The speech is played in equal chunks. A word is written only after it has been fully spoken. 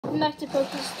Welcome back to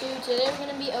PokeStew. Today we're going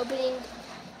to be opening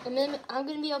I'm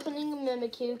going to be opening a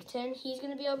Mimikyu 10. He's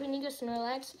going to be opening a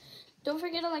Snorlax. Don't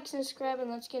forget to like and subscribe, and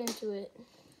let's get into it.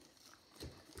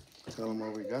 Tell them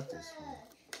where we got this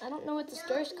from. I don't know what the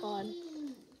store's called.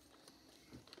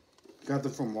 Got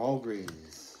them from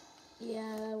Walgreens. Yeah,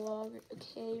 Walgreens.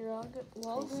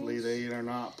 Hopefully they are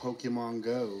not Pokemon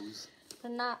Go's.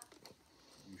 They're not.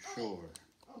 You sure?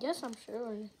 Yes, I'm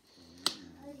sure.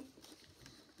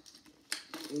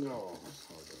 No.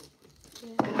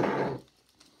 Yeah.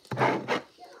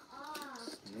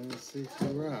 Let's see if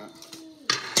you're right.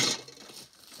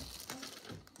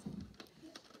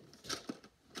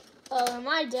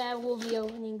 My dad will be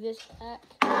opening this pack.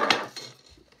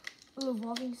 Ooh,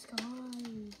 Evolving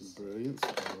Skies. Brilliant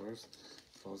Stars.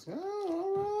 Oh,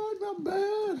 all right, not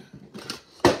bad.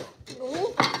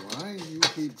 Oh. Why do you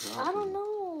keep dropping? I don't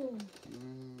know.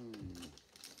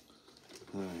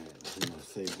 Alright, I'm going to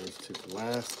save those two for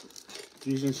last.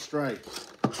 Fusion Strike.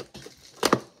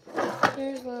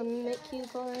 Here's the Mimikyu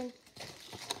card.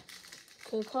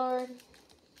 Cool card.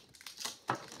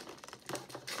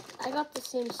 I got the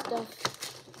same stuff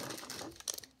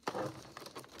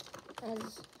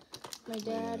as my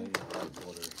dad.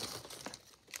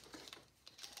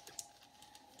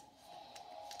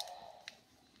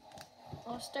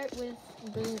 I'll start with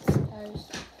Brilliant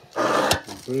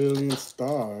Stars. Brilliant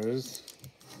Stars.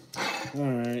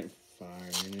 Alright,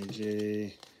 Fire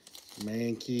Energy,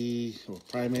 Mankey, or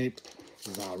Primate,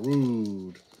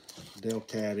 Zarude,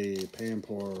 Delcatty,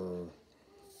 Pampor,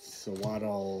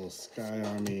 Sawaddle, Sky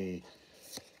Army,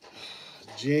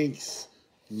 Jinx,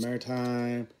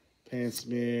 Maritime,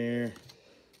 Pansmear,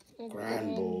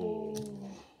 Granbull.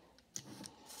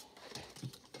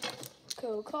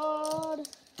 Code card.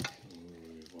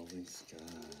 Evolving Skies.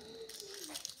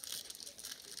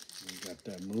 We got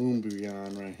that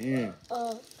Moonbreon right here.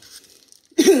 Oh,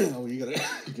 you got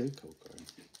a good code card.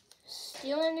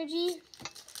 Steel Energy,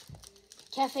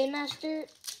 Cafe Master,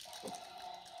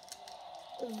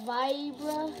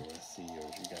 Vibra. I see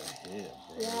yours. You got a hit,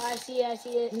 bro. Yeah, I see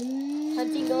it.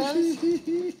 Hunting Gloves,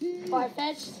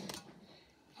 Farfetch'd,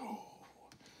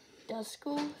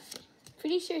 Duskull.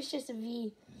 Pretty sure it's just a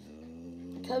V.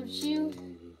 Cubchoo,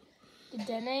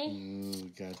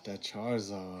 Dedenne. Got that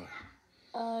Charizard.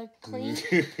 Clean,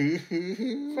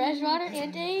 Freshwater,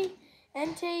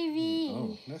 Entei V.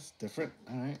 Oh, that's different.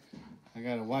 All right. I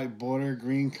got a white border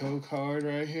green code card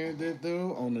right here,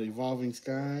 though, on the Evolving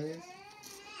Skies.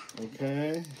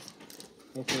 Okay.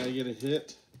 Hopefully I get a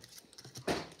hit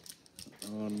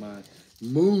on my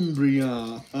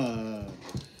Moonbreon.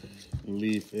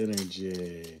 Leaf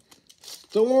Energy.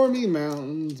 Stormy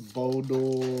Mountains,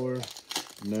 Boldore,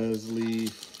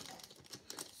 Nuzleaf,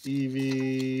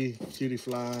 Eevee,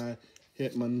 Cutiefly,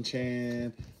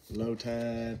 Hitmonchan,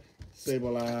 Lotad,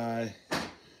 Sableye,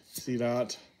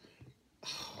 Seedot.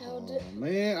 Oh,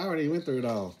 man, I already went through it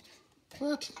all.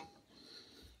 What?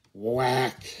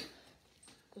 Whack.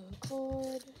 Good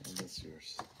card. Oh, that's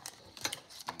yours.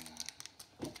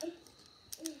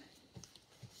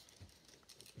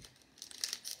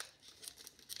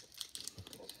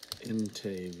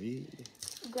 Entei V.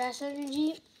 Grass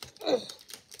Energy,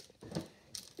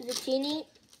 Victini,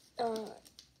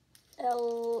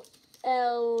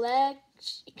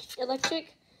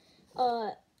 Electric,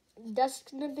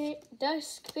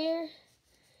 Dusk Bear,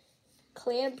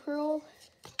 Clamperl,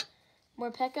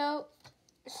 Morpeko,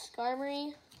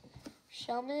 Skarmory,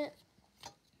 Shelmet,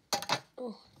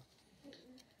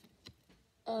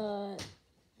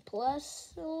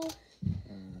 Plusle,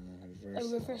 a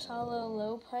Reverse Hollow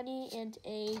Lopunny, and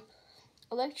a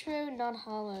Electro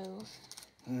non-hollow.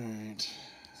 Alright.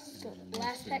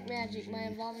 Last pack magic, my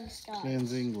Evolving Skies.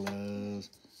 Cleansing Gloves,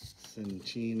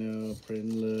 Cinccino,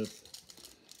 Prinlip,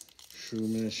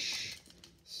 Shroomish,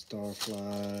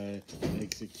 Starfly,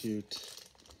 Execute,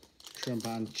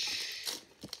 Trapinch,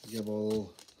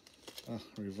 Gibble,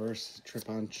 Reverse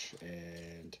Trapinch,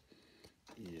 and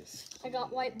yes. I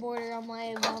got white border on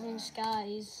my Evolving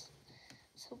Skies.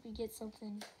 Let's hope we get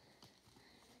something.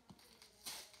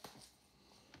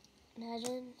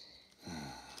 Imagine.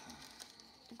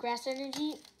 Grass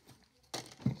Energy,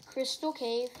 Crystal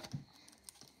Cave,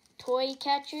 Toy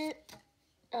Catcher,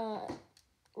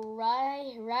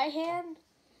 Raihan,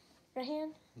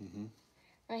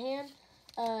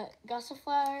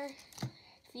 Gossifleur,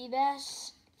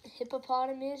 Feebas,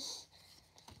 Hippopotamus,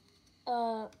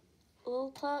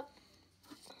 Lillipup,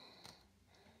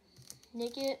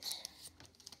 Nickit,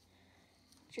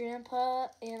 Drampa,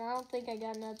 and I don't think I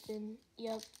got nothing.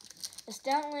 Yep. A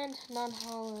Stoutland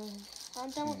non-hollow. I'm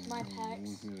done with my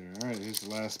packs. Alright, here's the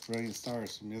last Brilliant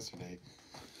Stars from yesterday.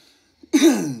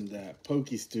 That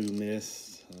Pokey Stew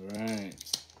miss. All right.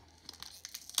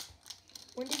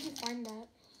 When did you find that?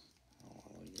 Oh,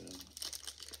 look at that.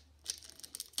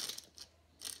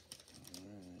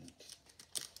 All right.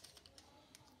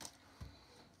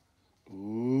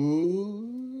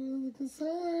 Ooh, look at the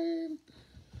sign.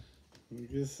 Look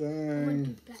at the I'm gonna sign.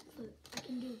 do backflip. I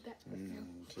can do a backflip now.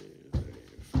 1, 2, 3,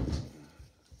 4.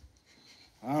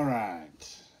 All right.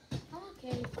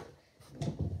 Okay.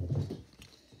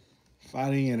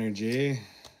 Fighting energy.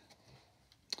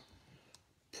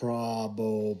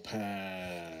 Probo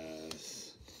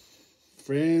Pass.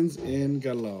 Friends in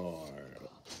galore.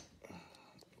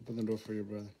 Open the door for your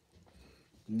brother.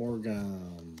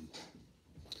 Morgam.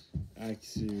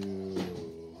 Axu.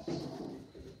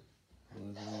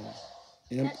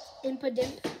 Imp. That's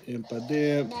Impadimp.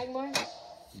 Impadip. Magmar.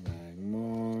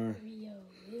 Magmar. Rio.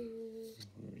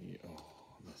 Oh,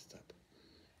 messed up.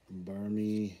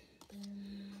 Burmy.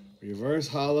 Reverse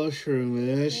Hollow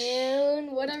Shroomish.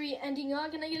 And what are we ending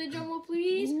on? Can I get a drum roll,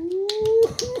 please?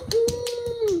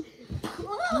 Come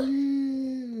on.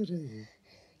 Beauty.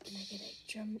 Can I get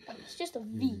a drum? Oh, it's just a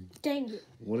V. Dang it.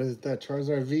 What is that?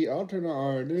 Charizard V alternate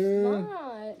art, dude.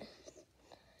 Not.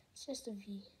 It's just a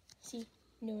V. See?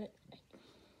 Knew it.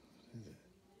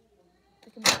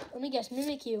 Let me guess.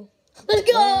 Mimikyu.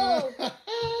 Let's go!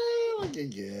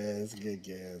 Good guess. Good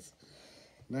guess.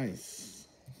 Nice.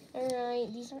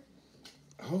 Alright, these are...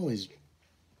 Always.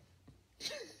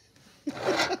 The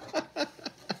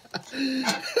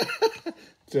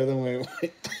other way.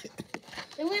 It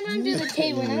went under the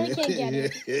table. Now I can't get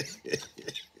it.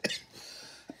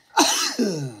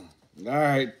 All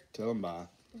right. Tell them bye.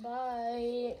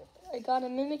 Bye. We got a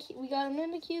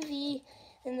Mimikyu V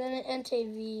and then an Entei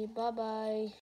V. Bye-bye.